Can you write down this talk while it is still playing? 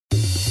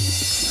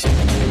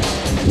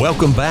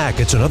Welcome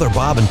back. It's another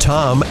Bob and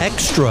Tom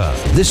Extra.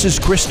 This is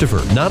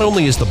Christopher. Not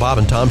only is the Bob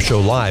and Tom Show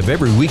live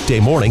every weekday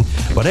morning,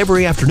 but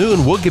every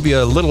afternoon we'll give you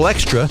a little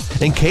extra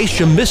in case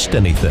you missed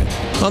anything.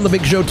 On the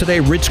big show today,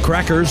 Ritz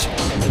crackers,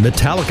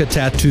 Metallica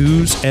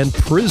tattoos, and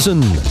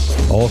prison.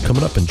 All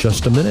coming up in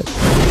just a minute.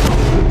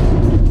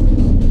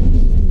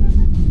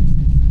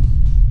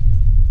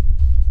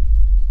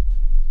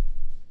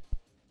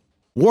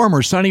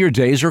 Warmer, sunnier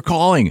days are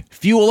calling.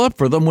 Fuel up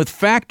for them with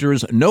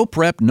Factor's no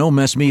prep, no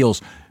mess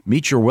meals.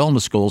 Meet your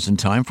wellness goals in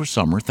time for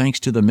summer thanks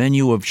to the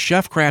menu of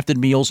chef-crafted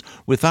meals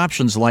with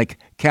options like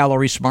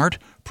Calorie Smart,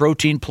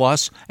 Protein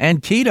Plus,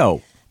 and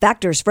Keto.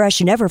 Factor's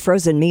fresh,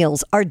 never-frozen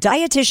meals are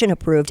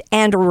dietitian-approved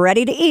and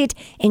ready to eat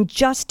in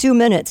just 2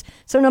 minutes.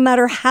 So no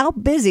matter how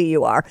busy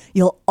you are,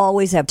 you'll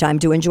always have time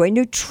to enjoy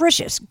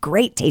nutritious,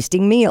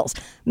 great-tasting meals.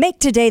 Make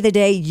today the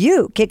day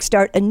you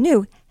kickstart a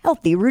new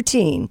healthy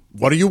routine.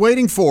 What are you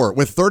waiting for?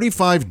 With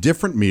 35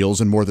 different meals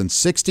and more than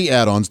 60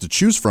 add-ons to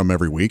choose from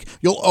every week,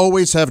 you'll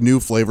always have new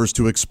flavors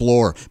to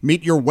explore.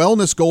 Meet your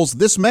wellness goals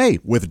this May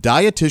with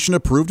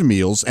dietitian-approved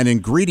meals and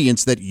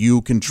ingredients that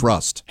you can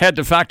trust. Head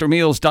to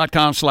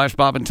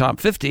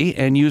factormeals.com/BobandTom50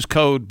 and use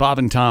code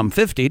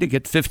BobandTom50 to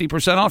get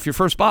 50% off your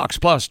first box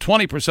plus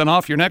 20%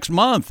 off your next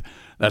month.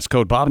 That's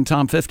code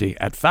BobandTom50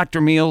 at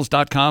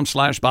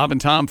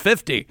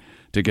factormeals.com/BobandTom50.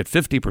 to get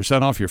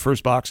 50% off your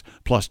first box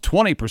plus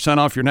 20%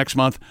 off your next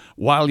month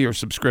while your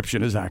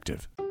subscription is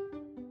active.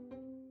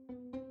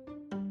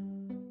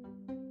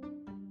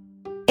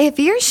 If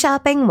you're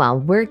shopping while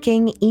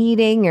working,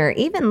 eating, or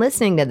even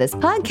listening to this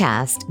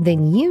podcast,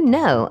 then you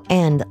know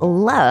and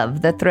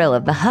love the thrill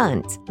of the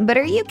hunt. But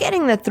are you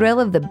getting the thrill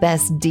of the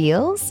best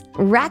deals?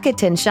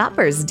 Rakuten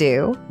shoppers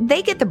do.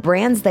 They get the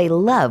brands they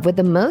love with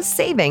the most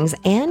savings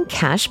and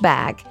cash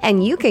back.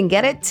 And you can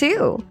get it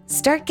too.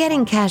 Start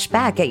getting cash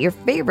back at your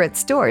favorite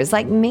stores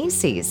like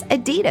Macy's,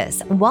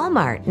 Adidas,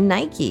 Walmart,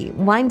 Nike,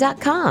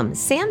 Wine.com,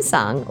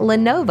 Samsung,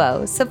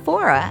 Lenovo,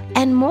 Sephora,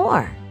 and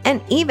more. And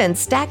even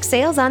stack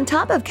sales on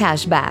top of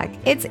cash back.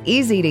 It's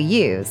easy to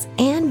use,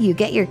 and you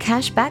get your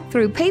cash back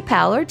through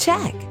PayPal or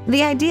check.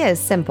 The idea is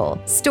simple.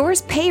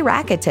 Stores pay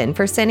Rakuten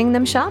for sending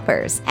them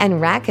shoppers,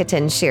 and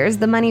Rakuten shares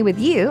the money with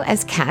you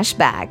as cash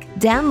back.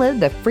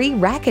 Download the free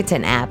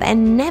Rakuten app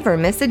and never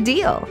miss a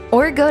deal.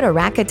 Or go to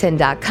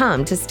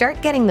Rakuten.com to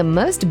start getting the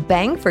most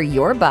bang for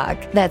your buck.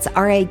 That's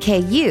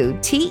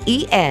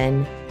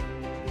RAKUTEN.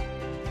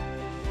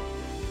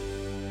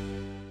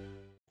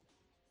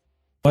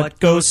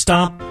 What goes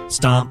stomp,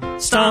 stomp,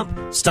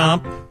 stomp,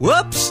 stomp?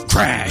 Whoops!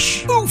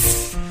 Crash!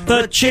 Oof!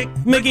 The Chick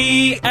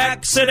McGee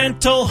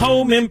Accidental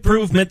Home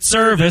Improvement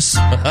Service.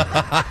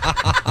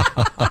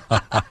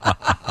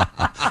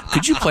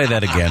 Could you play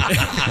that again?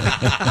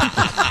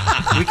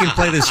 We can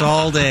play this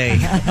all day. Do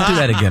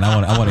that again.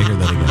 I want to hear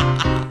that again.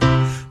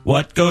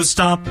 What goes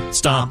stomp,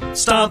 stomp,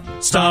 stomp,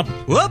 stomp?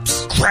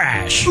 Whoops!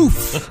 Crash!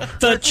 Oof!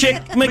 The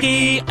Chick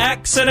McGee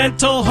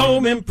Accidental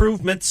Home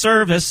Improvement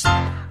Service.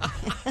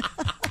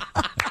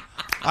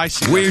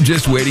 We're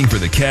just waiting for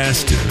the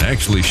cast to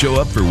actually show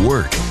up for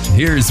work.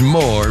 Here's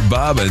more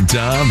Bob and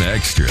Tom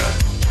Extra.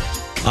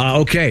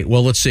 Okay,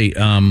 well, let's see.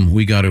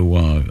 We got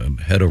to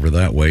head over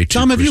that way.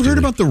 Tom, have you heard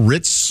about the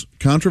Ritz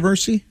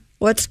controversy?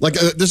 What's like?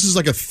 This is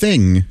like a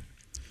thing.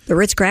 The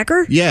Ritz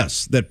cracker?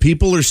 Yes, that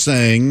people are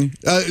saying.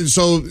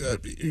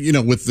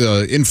 With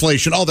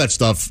inflation, all that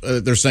stuff,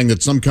 they're saying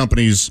that some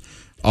companies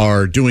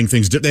are doing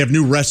things. They have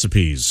new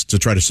recipes to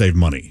try to save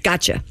money.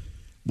 Gotcha.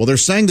 Well, they're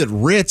saying that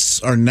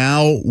Ritz are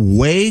now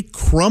way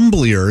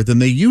crumblier than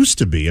they used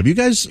to be. Have you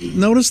guys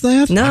noticed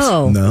that?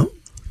 No.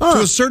 To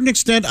a certain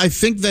extent, I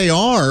think they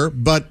are,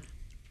 but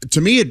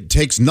to me, it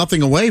takes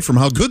nothing away from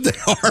how good they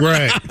are.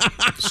 Right.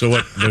 So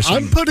what?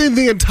 I'm putting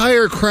the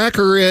entire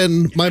cracker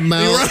in my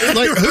mouth. Right,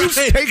 like, who's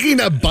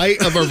taking a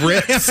bite of a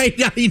Ritz? I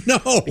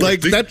know.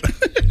 Like that.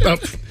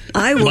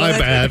 I would. My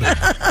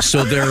bad.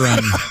 So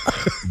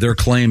their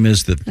claim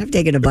is that I've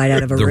taken a bite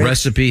out of a the Ritz.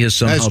 recipe has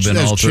somehow been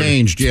altered.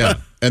 Changed, yeah.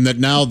 And that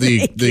now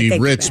the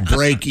Ritz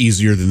break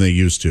easier than they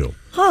used to.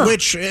 Huh.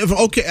 Which,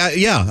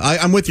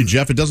 I'm with you,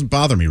 Jeff. It doesn't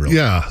bother me really.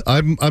 Yeah,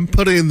 I'm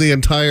putting the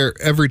entire,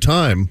 every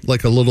time,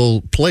 like a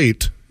little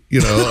plate, a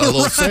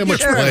little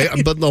sandwich plate.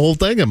 I'm putting the whole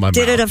thing in my mouth.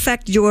 Did it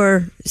affect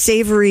your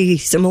savory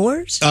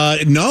s'mores?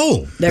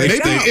 No. Maybe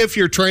if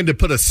you're trying to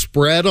put a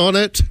spread on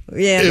it,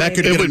 that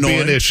could it would annoying.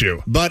 be an issue.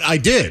 But I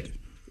did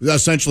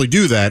essentially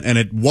do that, and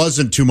it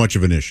wasn't too much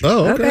of an issue.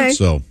 Oh, okay.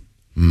 So,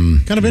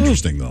 kind of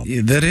interesting, though.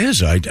 That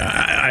is.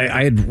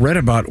 I had read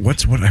about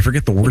what I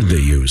forget the word they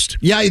used.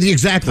 Yeah,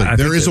 exactly.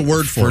 There is a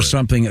word for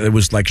something that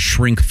was like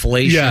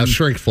shrinkflation. Yeah,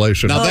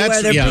 shrinkflation. Now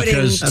where they're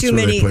putting too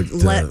many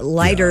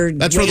lighter.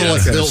 That's where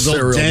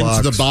they'll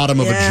dent the bottom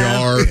of a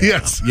jar.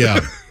 Yes.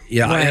 Yeah.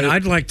 Yeah, right. And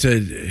I'd like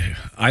to.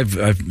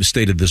 I've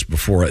stated this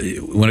before.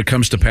 When it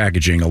comes to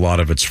packaging, a lot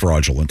of it's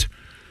fraudulent.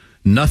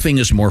 Nothing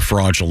is more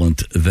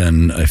fraudulent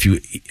than if you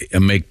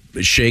make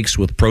shakes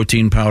with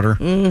protein powder.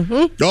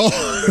 Mm-hmm. Those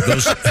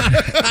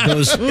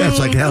that's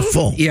like half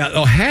full.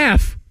 Yeah,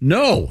 half.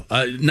 No,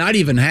 not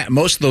even half.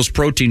 Most of those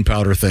protein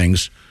powder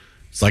things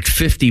It's like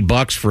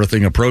 $50 for a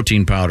thing of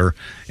protein powder,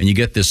 and you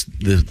get this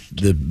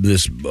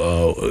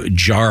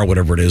jar,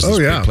 whatever it is. Oh,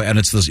 yeah. And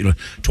it's this,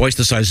 twice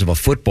the size of a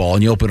football,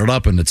 and you open it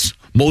up, and it's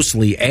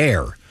mostly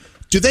air.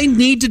 Do they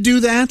need to do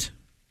that?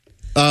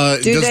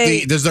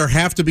 Does there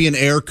have to be an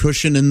air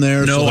cushion in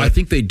there? No, I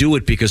think they do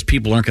it because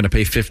people aren't going to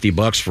pay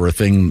 $50 for a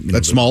thing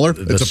that's smaller.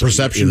 It's a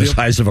perception the deal?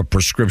 size of a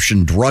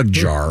prescription drug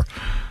jar.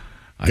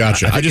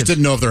 Gotcha. I just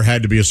didn't know if there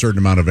had to be a certain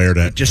amount of air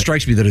to. It just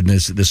strikes me that in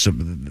this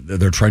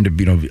they're trying to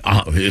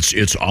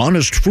it's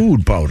honest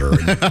food powder.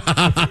 Wait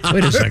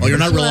a second. Well, you're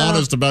not real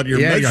honest about your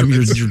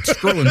measurements. You're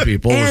screwing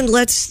people. And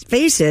let's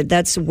face it,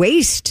 that's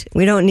waste.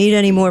 We don't need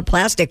any more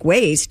plastic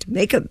waste.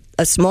 Make a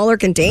smaller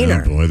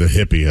container. Oh boy, the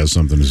hippie has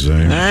something to say.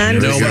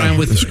 I'm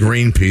with this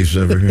Greenpeace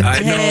over here. I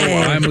know.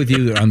 I'm with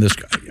you on this.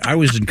 I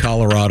was in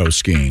Colorado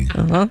skiing,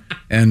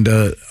 and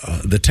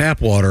the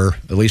tap water,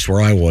 at least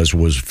where I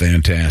was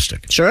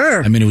fantastic.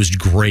 Sure. I mean, it was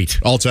great.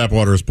 All tap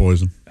water is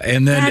poison.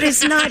 And then that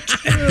is not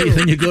true.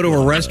 Then you go to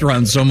a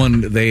restaurant,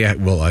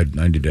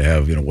 I need to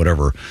have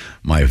whatever,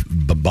 my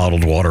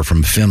bottled water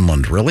from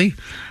Finland. Really,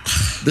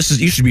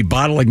 you should be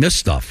bottling this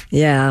stuff.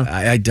 Yeah,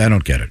 I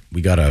don't get it.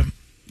 We gotta.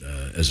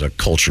 As a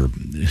culture,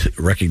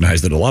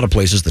 recognize that a lot of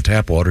places the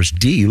tap water is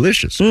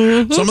delicious.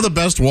 Mm-hmm. Some of the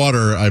best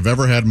water I've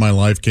ever had in my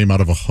life came out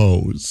of a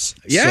hose.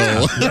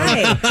 Yeah, so,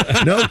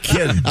 right. No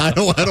kidding. I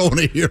don't want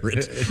to hear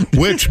it.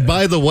 Which,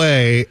 by the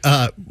way,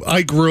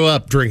 I grew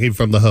up drinking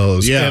from the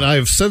hose, and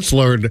I've since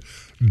learned.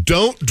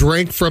 Don't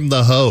drink from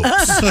the hose.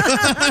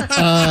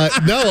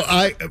 No,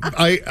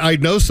 I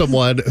know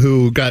someone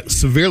who got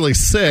severely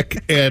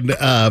sick and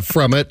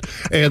from it,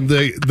 and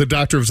the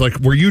doctor was like,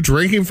 "Were you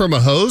drinking from a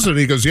hose?" And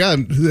he goes, "Yeah."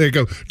 And they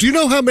go, "Do you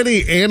know how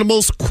many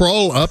animals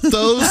crawl up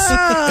those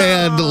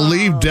and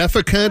leave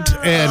defecant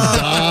and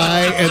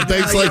die and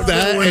things like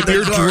that?" And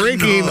you're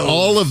drinking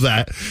all of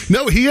that.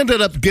 No, he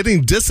ended up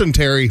getting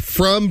dysentery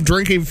from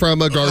drinking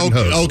from a garden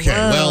hose. Okay,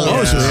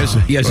 well, so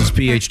he has his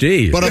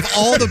PhD. But of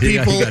all the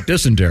people, he got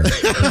dysentery.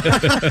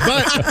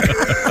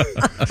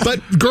 but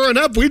growing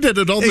up, we did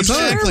it all the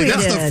time. Exactly.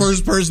 That's the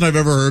first person I've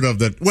ever heard of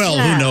that. Well,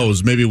 who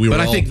knows? Maybe we were.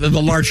 But I think the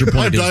larger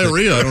point is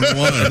diarrhea. I don't know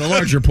why. The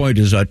larger point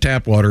is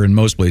tap water in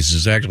most places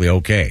is actually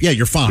okay. Yeah,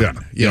 you're fine. Yeah.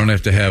 You don't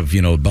have to have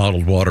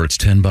bottled water. It's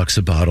 $10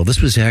 a bottle. This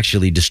was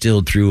actually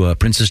distilled through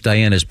Princess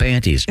Diana's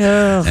panties,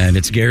 and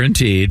it's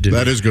guaranteed.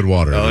 That is good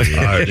water. Oh,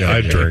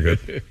 I'd drink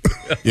it.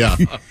 Yeah,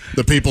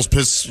 the people's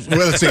piss. Well,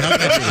 let's see how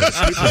can I do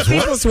this.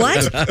 People's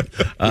what?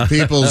 The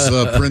people's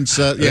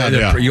princess. Yeah.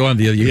 You got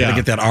to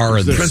get that R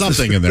in there. There's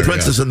something in there.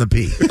 Princess and the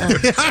P.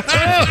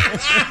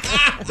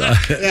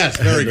 Yes,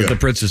 very good. The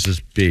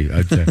princess's P.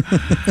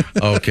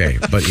 Okay,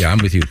 but I'm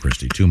with you,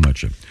 Christy. Too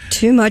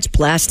much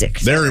plastic.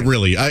 They're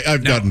really.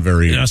 I've gotten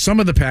very. Some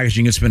of the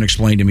packaging has been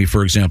explained to me.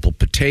 For example,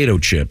 potato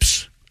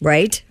chips.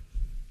 Right.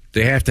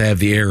 They have to have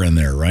the air in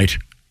there, right?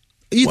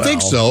 You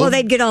think so? Well,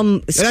 they'd get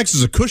It acts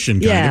as a cushion,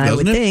 kind yeah, of,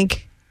 doesn't I would it?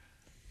 think.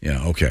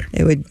 Yeah, okay.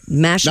 It would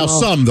mash Now, them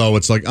all. some, though,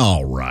 it's like,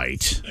 all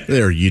right.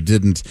 There, you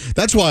didn't.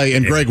 That's why,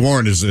 and Greg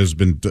Warren has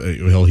been,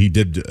 he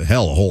did, a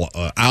whole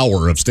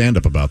hour of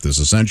stand-up about this,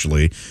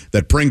 essentially,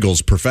 that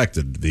Pringles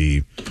perfected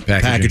the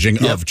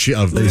packaging of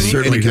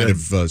any kind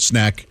of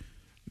snack.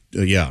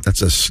 Yeah.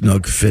 That's a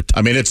snug fit.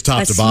 I mean, it's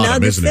top to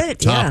bottom, isn't it?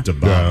 Top to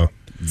bottom.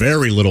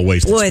 Very little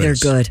wasted Boy,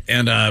 space. they're good.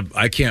 And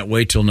I can't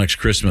wait till next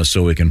Christmas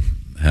so we can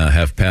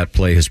have Pat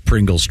play his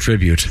Pringles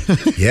tribute.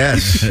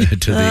 Yes.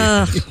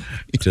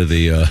 to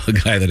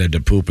the guy that had to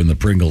poop in the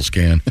Pringles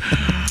can.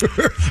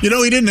 He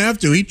didn't have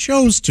to. He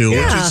chose to.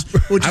 Yeah.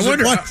 Which is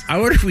I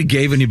wonder if we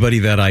gave anybody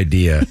that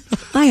idea.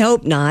 I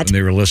hope not. And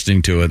they were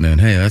listening to it and then,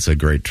 hey, that's a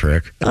great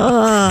trick.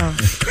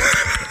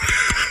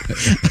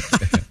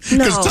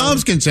 Because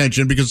Tom's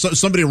contention, because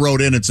somebody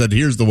wrote in and said,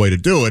 here's the way to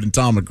do it, and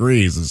Tom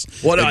agrees.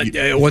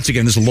 Once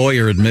again, this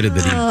lawyer admitted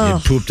that he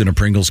had pooped in a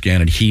Pringles can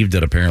and heaved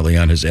it apparently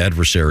on his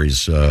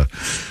adversary's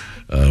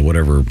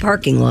whatever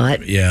parking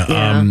lot.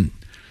 Yeah.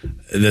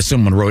 That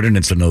someone wrote in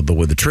and said, no,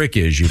 the trick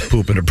is you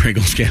poop in a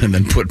Pringles can and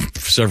then put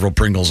several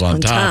Pringles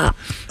on top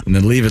and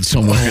then leave it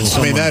somewhere.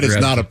 That is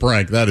not a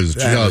prank. That is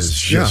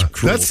just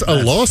cruel. That's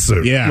a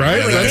lawsuit,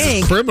 right?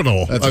 That's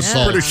criminal. That's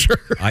I'm pretty sure.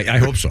 I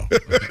hope so.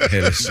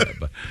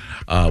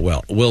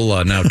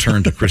 We'll now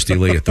turn to Christy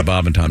Lee at the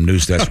Bob and Tom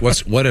News Desk.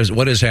 What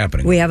is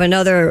happening? We have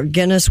another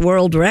Guinness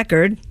World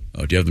Record.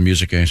 Oh, do you have the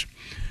music, Ace?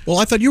 Well,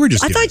 I thought you were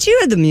just. I thought you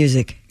had the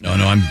music. No,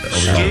 I'm over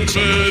here.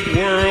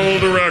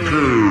 World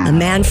Record. A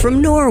man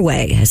from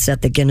Norway has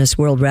set the Guinness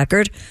World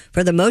Record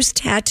for the most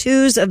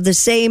tattoos of the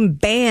same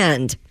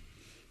band.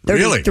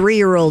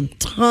 33-year-old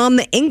Tom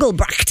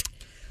Engelbrecht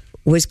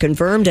was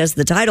confirmed as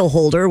the title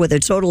holder with a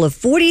total of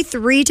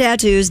 43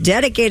 tattoos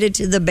dedicated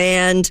to the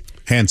band.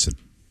 Hanson.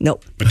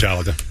 Nope.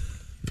 Metallica.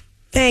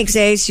 Thanks,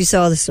 Ace. You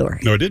saw the story.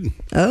 No, I didn't.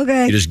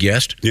 Okay. You just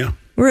guessed? Yeah.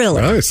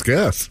 Really? Nice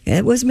guess.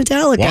 It was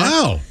Metallica.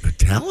 Wow.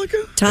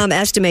 Metallica? Tom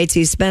estimates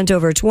he spent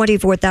over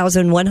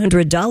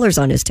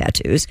 $24,100 on his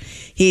tattoos.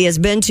 He has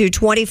been to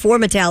 24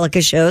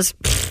 Metallica shows.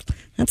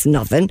 That's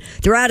nothing.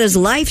 Throughout his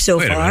life so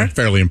far.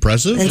 Fairly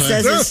impressive. And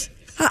says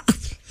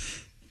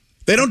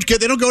They don't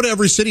go to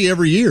every city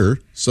every year.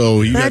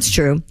 So That's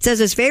true. It says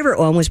his favorite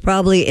one was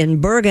probably in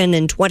Bergen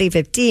in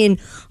 2015,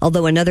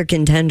 although another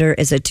contender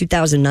is a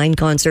 2009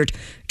 concert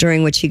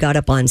during which he got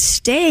up on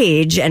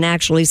stage and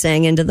actually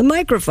sang into the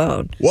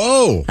microphone.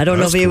 Whoa. I don't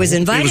know if he was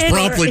invited. He was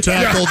promptly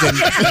tackled and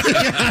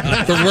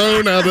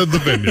thrown out of the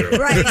venue.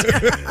 Right.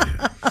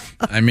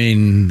 I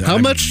mean, how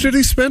much did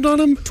he spend on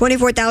him?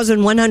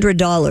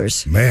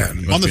 $24,100.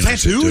 Man. On the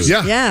tattoos?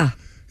 Yeah. Yeah.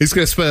 He's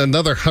going to spend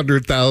another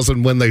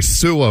 $100,000 when they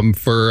sue him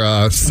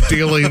for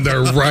stealing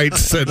their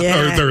rights and or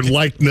their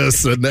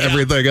likeness and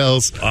everything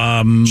else.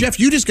 Jeff,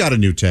 you just got a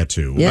new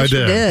tattoo. Yes, I you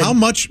did. did. How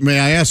much,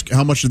 may I ask,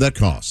 how much did that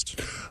cost?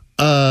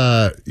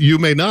 You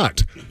may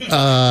not.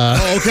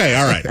 Oh, okay,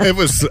 all right. It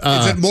was Is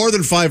it more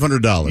than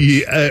 $500?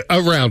 yeah,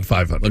 around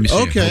 $500. Let me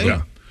see. Okay. Hold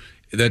on.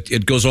 That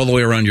it goes all the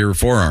way around your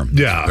forearm.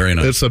 Yeah, very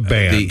nice. It's a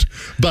band,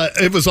 but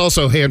it was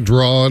also hand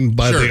drawn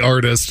by the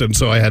artist, and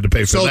so I had to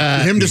pay for So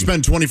that. him to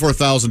spend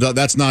 $24,000,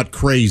 that's not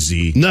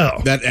crazy.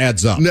 No. That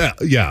adds up. No,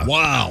 yeah.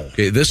 Wow.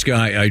 Okay, this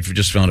guy, I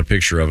just found a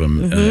picture of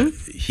him.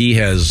 He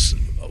has,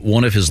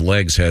 one of his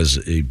legs has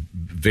a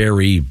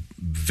very,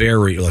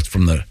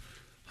 from the,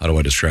 how do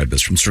I describe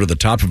this? From sort of the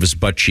top of his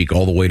butt cheek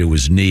all the way to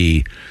his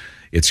knee.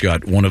 It's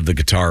got one of the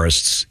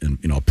guitarists,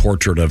 a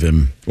portrait of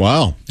him.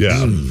 Wow.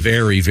 Yeah.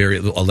 Very, very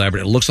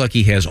elaborate. It looks like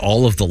he has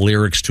all of the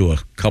lyrics to a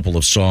couple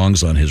of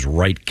songs on his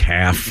right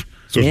calf.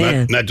 So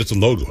it's not just a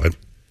logo.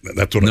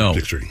 That's what I'm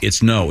picturing.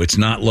 It's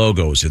not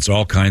logos. It's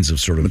all kinds of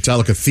sort of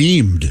Metallica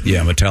themed.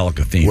 Yeah,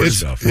 Metallica themed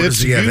stuff. Where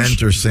does he have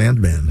Enter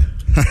Sandman?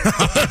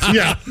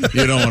 Yeah.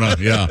 You don't want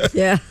to,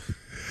 Yeah.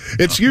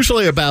 It's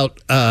usually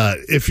about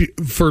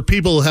for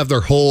people who have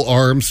their whole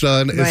arms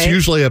done. It's Right.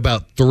 usually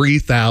about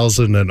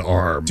 $3,000 an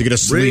arm To get a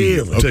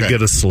sleeve. Really? To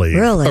get a sleeve,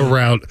 Really?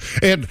 around.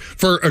 And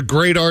for a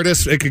great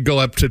artist, it could go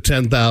up to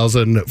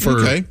 $10,000.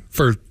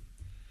 For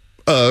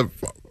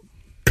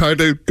kind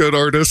of good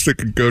artist, it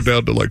could go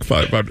down to like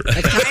 $500.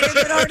 A kind of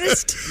good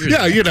artist?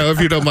 Yeah, if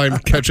you don't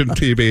mind catching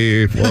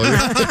TB.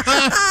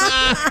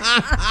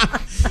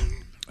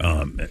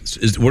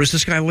 Where does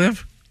this guy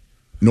live?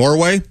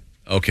 Norway?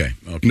 Okay.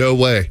 No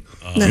way.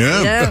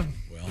 Yeah.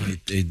 Well,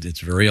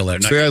 it's very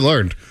elaborate. See, I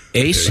learned.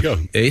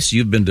 Ace,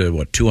 you've been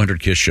to 200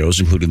 Kiss shows,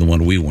 including the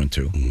one we went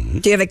to.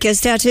 Do you have a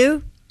Kiss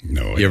tattoo?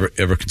 No. You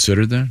ever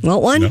considered that?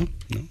 Want one?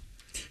 No.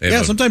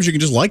 Yeah, sometimes you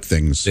can just like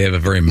things. They have a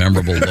very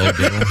memorable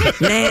logo.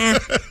 Nah,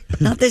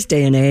 not this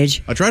day and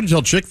age. I tried to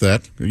tell Chick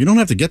that. You don't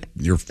have to get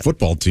your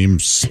football team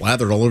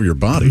slathered all over your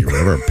body or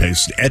whatever,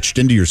 etched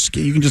into your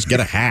skin. You can just get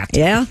a hat.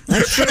 Yeah,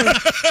 that's true.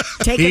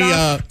 Take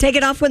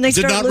it off when they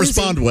did start not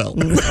losing. respond well.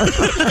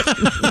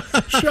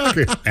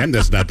 Shocking. And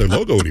that's not their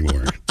logo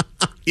anymore.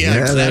 Yeah,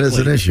 exactly. that is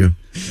an issue.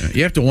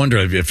 You have to wonder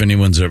if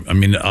anyone's.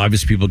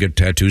 Obviously, people get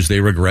tattoos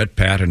they regret.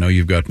 Pat, I know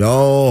you've got.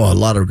 Oh, a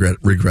lot of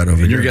regret over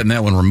And here. you're getting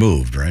that one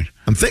removed, right?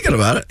 I'm thinking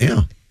about it.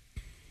 Yeah,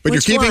 But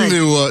Which you're keeping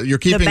one? you're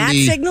keeping The bat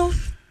signal?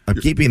 I'm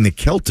keeping the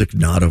Celtic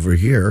knot over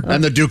here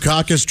and the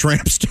Dukakis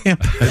tramp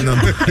stamp. and the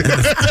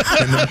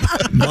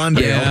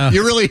Mondale. Yeah.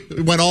 You really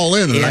went all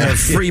in. I have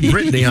Free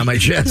Britney on my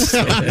chest.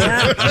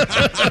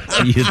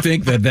 You'd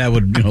think that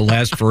would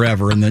last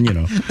forever, and then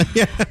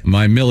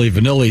my Milli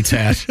Vanilli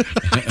tat.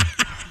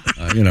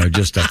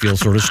 I feel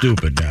sort of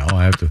stupid now.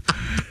 I have to.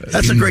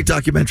 That's a great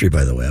documentary,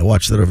 by the way. I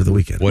watched that over the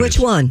weekend. Which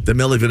one? The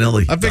Milli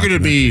Vanilli. I figured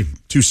it'd be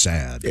too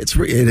sad. It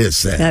is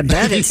sad. I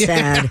bet it's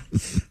sad.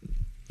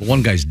 The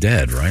one guy's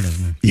dead, right?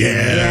 Isn't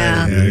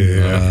Yeah.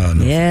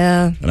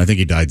 Yeah. And I think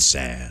he died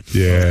sad.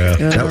 Yeah.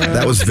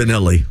 That was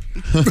Vanilli.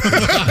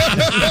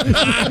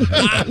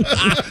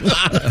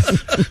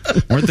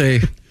 Weren't they?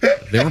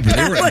 They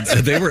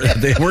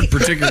weren't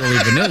particularly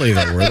vanilla,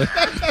 though, were they?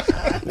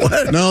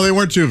 What? No, they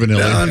weren't too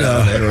vanilla.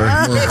 No,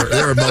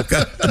 they were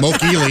mocha.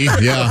 Mokeely,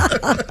 yeah.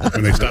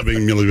 When they stopped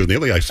being Milli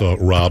Vanilli, I saw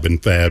Rob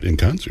and Fab in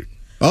concert.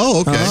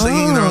 Oh, okay.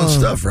 Singing their own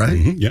stuff, right?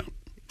 Mm-hmm, yeah.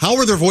 How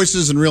were their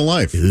voices in real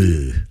life?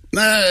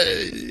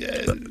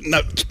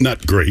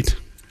 Not great.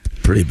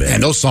 Pretty bad.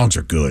 And those songs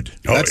are good.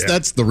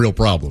 That's the real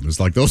problem. It's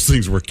like those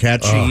things were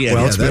catchy.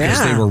 It's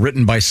because they were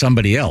written by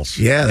somebody else.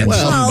 Yeah, and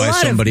sung by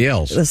somebody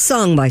else. The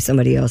song by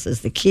somebody else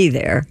is the key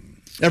there.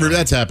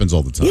 That happens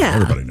all the time. Yeah.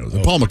 Everybody knows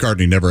that. Paul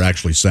McCartney never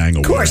actually sang a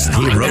word. Of course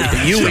not. He wrote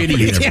it. You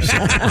idiot.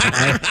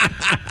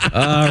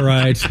 All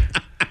right.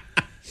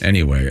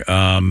 Anyway,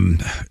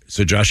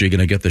 so Josh, are you going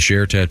to get the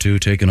Cher tattoo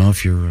taken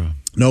off your...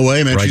 No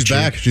way, man. Right She's cheek?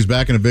 back. She's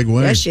back in a big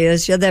way. Yes, she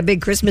is. She had that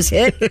big Christmas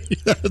hit.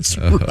 That's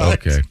right.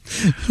 Okay.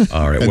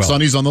 All right. And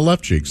Sonny's on the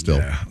left cheek still.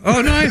 Yeah.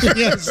 Oh, nice.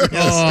 Yes.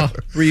 Oh,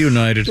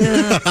 reunited.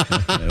 Yeah,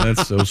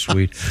 that's so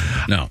sweet.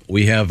 Now,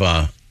 we have...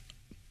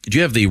 did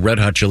you have the Red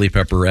Hot Chili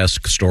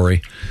Pepper-esque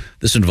story?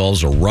 This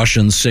involves a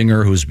Russian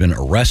singer who's been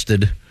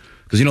arrested.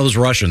 Because those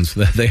Russians,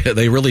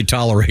 they really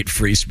tolerate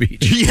free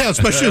speech. Yeah,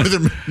 especially with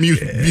their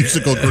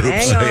musical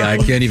groups. I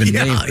can't even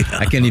name.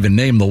 I can't even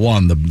name the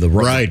one.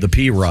 The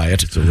P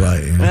riot. It's a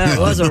riot. It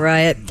was a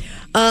riot.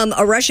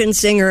 A Russian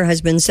singer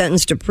has been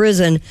sentenced to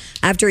prison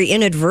after he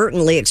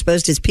inadvertently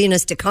exposed his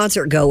penis to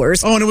concert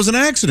goers. Oh, and it was an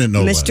accident,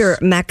 no less.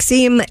 Mr.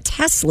 Maxim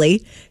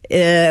Tesly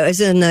is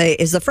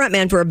the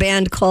frontman for a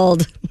band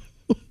called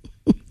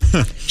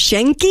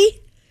Shanky,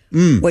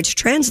 which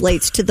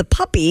translates to the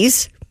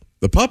puppies.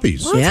 The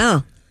puppies?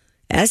 Yeah.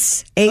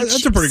 S-H-C-H-E-N-K-I.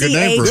 That's a pretty good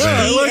name for a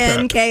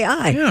band.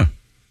 Yeah.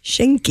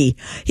 Shanky.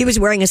 He was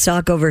wearing a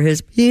sock over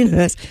his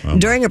penis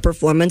during a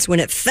performance when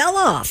it fell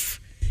off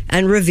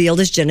and revealed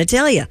his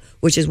genitalia,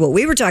 which is what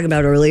we were talking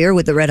about earlier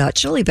with the Red Hot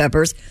Chili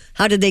Peppers.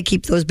 How did they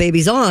keep those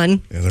babies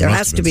on? Yeah, there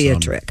has to be a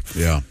trick.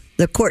 Yeah.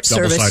 The court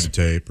service double-sided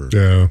tape.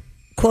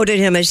 Quoted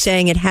him as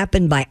saying it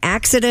happened by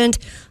accident.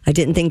 I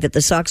didn't think that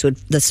the sock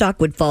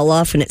would fall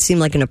off, and it seemed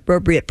like an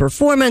appropriate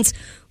performance,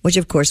 which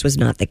of course was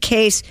not the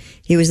case.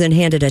 He was then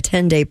handed a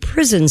 10-day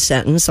prison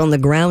sentence on the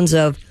grounds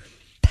of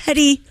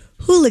petty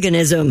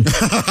hooliganism. Dude,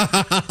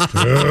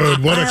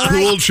 what a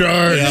cool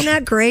charge. Isn't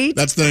that great?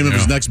 That's the name of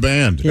his next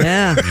band.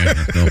 Yeah.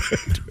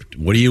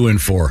 What are you in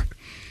for?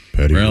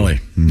 Petty. Really?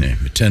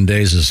 10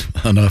 days is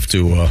enough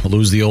to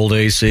lose the old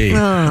AC.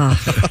 Yeah.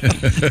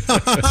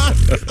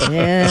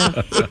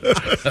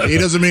 He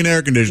doesn't mean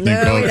air conditioning,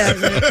 No, he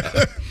folks.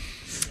 doesn't.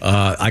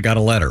 I got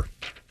a letter.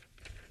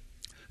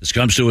 This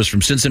comes to us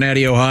from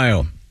Cincinnati,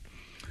 Ohio.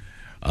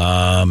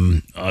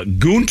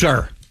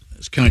 Gunter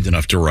is kind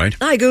enough to write.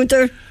 Hi,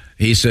 Gunther.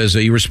 He says,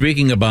 you were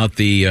speaking about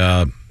the,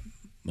 I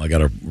got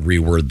to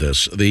reword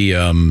this, the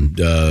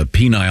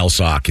penile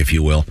sock, if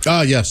you will.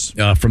 Yes.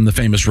 From the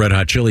famous Red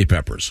Hot Chili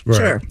Peppers. Right.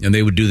 Sure. And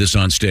they would do this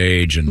on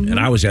stage. And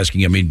I was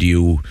asking, I mean, do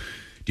you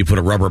put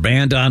a rubber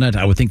band on it?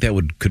 I would think that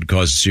could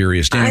cause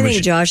serious damage. I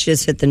think Josh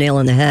just hit the nail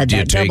on the head. Do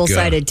you That take,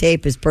 double-sided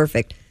tape is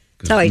perfect.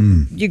 That's how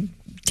you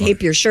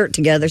tape your shirt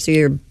together so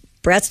your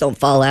breasts don't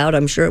fall out.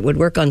 I'm sure it would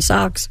work on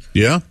socks.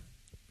 Yeah.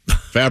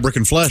 Fabric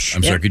and flesh.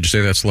 I'm sorry, could you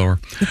say that slower?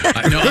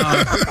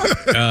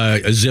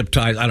 A zip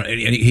tie.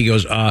 And he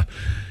goes,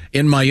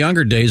 in my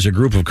younger days, a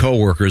group of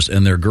coworkers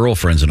and their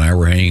girlfriends and I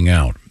were hanging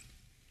out.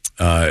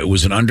 It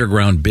was an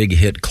underground big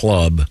hit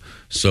club,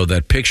 so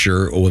that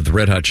picture with the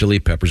Red Hot Chili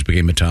Peppers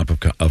became a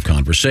topic of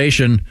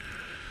conversation.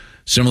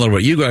 Similar to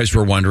what you guys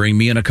were wondering,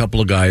 me and a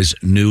couple of guys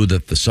knew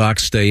that the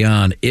socks stay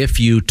on if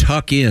you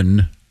tuck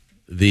in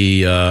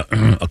the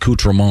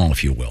accoutrement,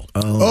 if you will.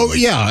 Oh,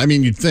 yeah. I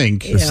mean, you'd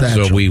think. Yeah.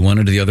 So we went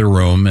into the other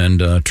room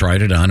and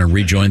tried it on and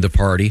rejoined the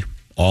party.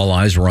 All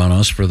eyes were on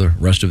us for the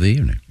rest of the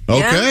evening.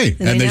 Okay.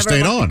 Yeah, and they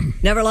stayed on.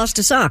 Never lost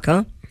a sock,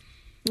 huh?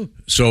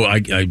 So I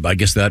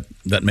guess that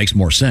makes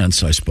more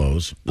sense, I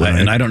suppose. Right.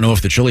 And I don't know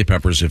if the Chili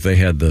Peppers, if they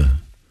had the...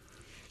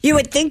 You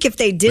would think if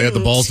they didn't... They had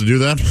the balls to do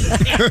that?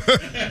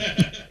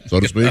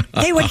 So to speak?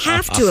 They would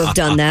have to have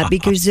done that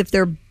because if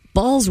their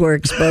balls were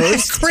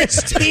exposed...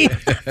 Christy!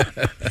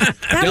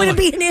 That would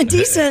be an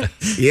indecent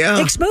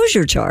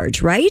exposure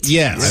charge, right?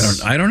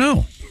 Yes. I don't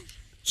know.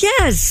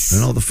 Yes.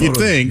 And all the photos.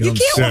 You'd think. You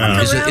can't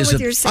walk around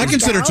with your I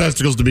consider out.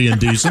 testicles to be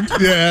indecent.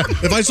 Yeah.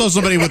 If I saw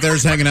somebody with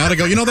theirs hanging out, I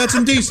go, that's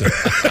indecent.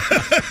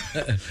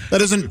 That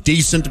isn't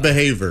decent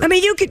behavior. I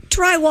mean, you could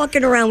try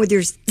walking around with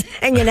yours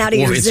hanging out of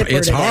your zipper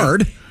It's today.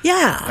 hard.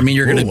 Yeah. I mean,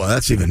 you're going to... Well,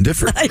 that's even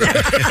different.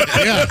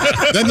 Yeah.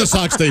 Then the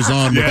sock stays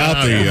on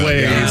without the...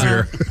 way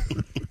easier.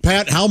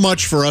 Pat, how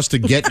much for us to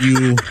get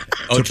you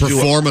to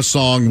perform a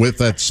song with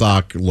that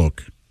sock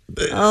look?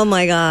 Oh,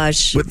 my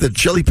gosh. With the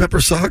chili pepper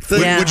sock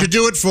thing? Yeah. Would you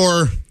do it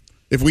for...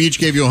 If we each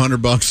gave you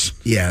 $100?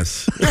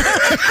 Yes.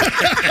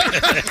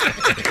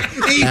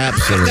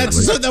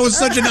 Absolutely. That was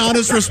such an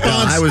honest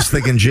response. I was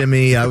thinking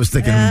Jimmy. I was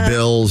thinking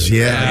Bills.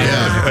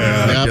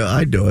 Yeah.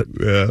 I'd do it.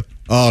 Yeah.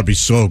 Oh, it'd be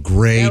so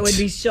great. That would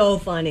be so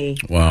funny.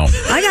 Wow.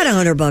 I got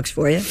 $100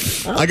 for you.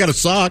 I got a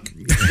sock.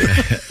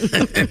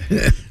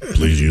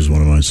 Please use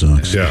one of my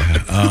socks. Yeah.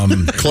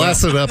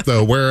 Class it up,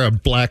 though. Wear a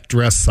black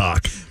dress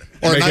sock.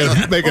 Or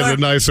make it a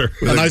nicer.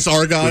 A nice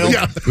Argyle?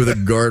 Yeah. With a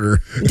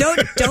garter.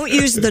 Don't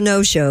use the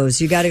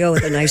no-shows. You got to go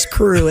with a nice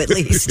crew at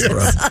least. Don't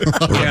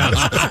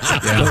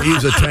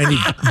use a tiny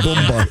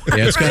boomba.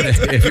 Yeah, it's kind of,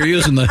 if you're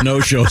using the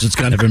no-shows, it's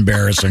kind of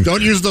embarrassing.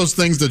 Don't use those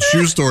things that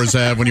shoe stores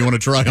have when you want to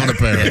try on a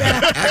pair.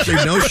 Yeah.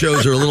 Actually,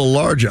 no-shows are a little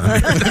large on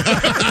me.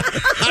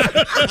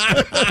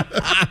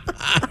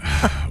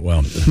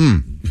 Well,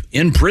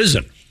 in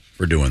prison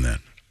for doing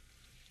that.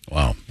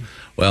 Wow.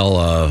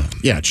 Well,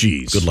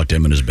 geez. Good luck to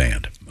him and his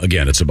band.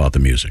 Again, it's about the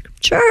music.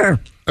 Sure.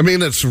 I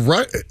mean, it's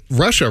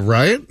Russia,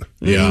 right?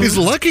 Yeah. He's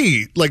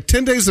lucky. Like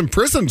 10 days in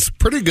prison's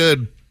pretty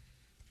good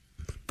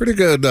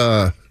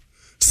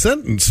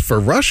sentence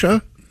for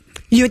Russia.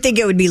 You would think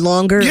it would be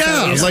longer?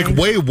 Yeah, like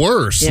way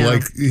worse. Yeah.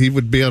 Like he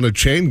would be on a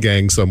chain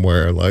gang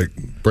somewhere, like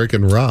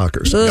breaking rock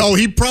or something. Oh,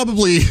 he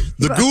probably,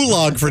 the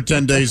gulag for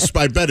 10 days,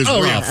 I bet is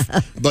rough.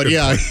 Yeah. But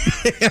yeah.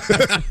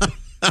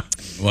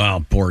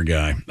 Wow, poor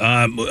guy.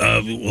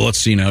 Let's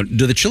see now.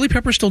 Do the Chili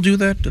Peppers still do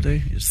that? Do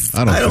they?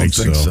 I don't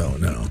think so.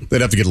 No.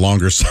 They'd have to get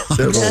longer socks.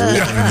 They're a little long in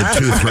the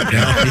tooth right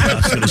now. Yeah, I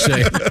was going to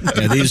say,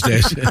 these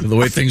days, the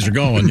way things are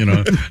going,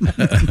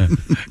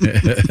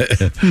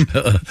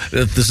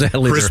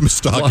 sadly, Christmas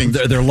stockings.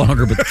 They're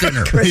longer but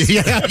thinner.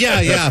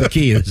 Yeah. The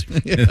key is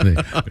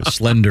they're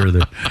slender.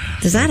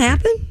 Does that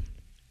happen?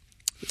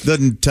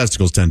 Then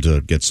testicles tend to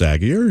get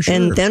saggier, sure.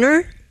 And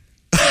thinner?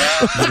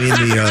 I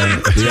mean,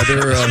 the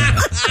other.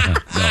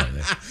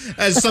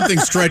 As something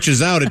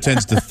stretches out, it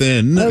tends to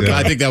thin. Okay.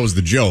 I think that was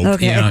the joke.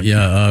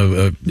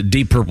 Okay.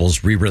 Deep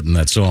Purple's rewritten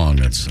that song.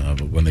 It's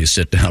when they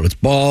sit down, it's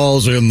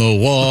balls in the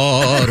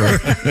water.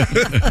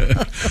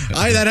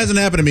 That hasn't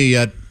happened to me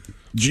yet.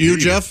 You,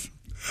 Jeff?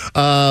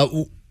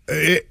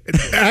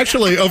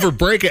 Actually, over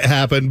break it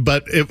happened,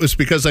 but it was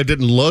because I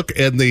didn't look,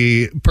 and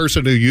the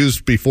person who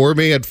used before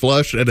me had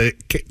flushed, and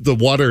the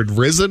water had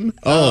risen.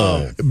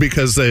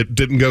 Because it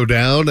didn't go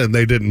down, and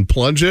they didn't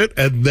plunge it,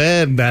 and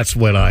then that's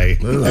when I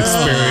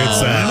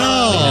experienced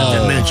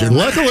that.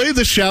 Luckily,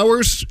 the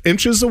shower's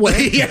inches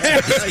away.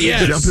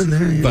 Yes. Jump in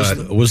there.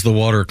 But Was the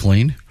water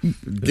clean?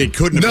 It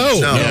couldn't have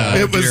been. No,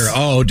 it was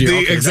dear. the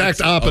Okay,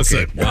 exact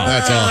opposite. Okay. Wow.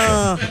 That's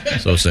awful.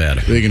 So sad.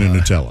 Speaking of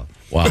Nutella.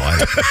 Wow.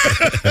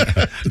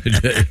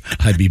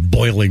 I'd be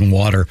boiling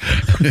water.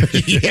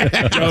 Yeah.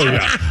 Oh,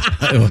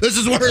 yeah. This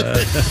is worth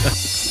it.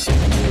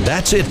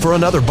 That's it for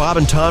another Bob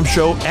and Tom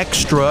Show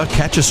Extra.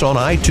 Catch us on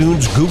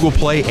iTunes, Google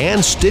Play,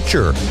 and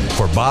Stitcher.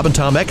 For Bob and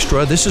Tom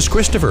Extra, this is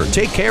Christopher.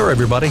 Take care,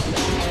 everybody.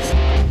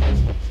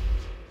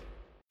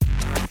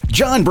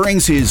 John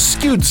brings his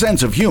skewed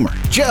sense of humor.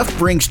 Jeff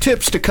brings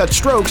tips to cut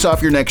strokes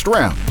off your next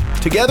round.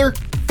 Together,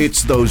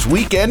 it's those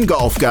weekend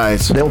golf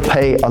guys. They'll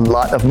pay a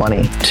lot of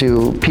money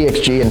to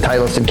PXG and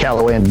Titleist and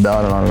Callaway and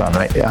on and on and on,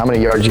 right? How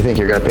many yards do you think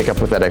you're going to pick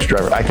up with that extra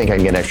driver? I think I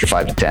can get an extra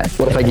 5 to 10.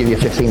 What if I give you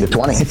 15 to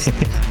 20?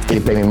 Can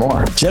you pay me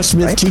more? Jeff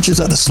Smith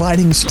teaches on a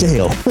sliding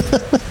scale.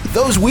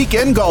 Those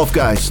Weekend Golf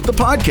Guys, the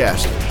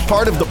podcast,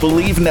 part of the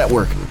Believe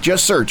Network.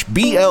 Just search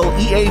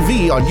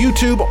BLEAV on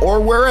YouTube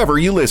or wherever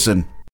you listen.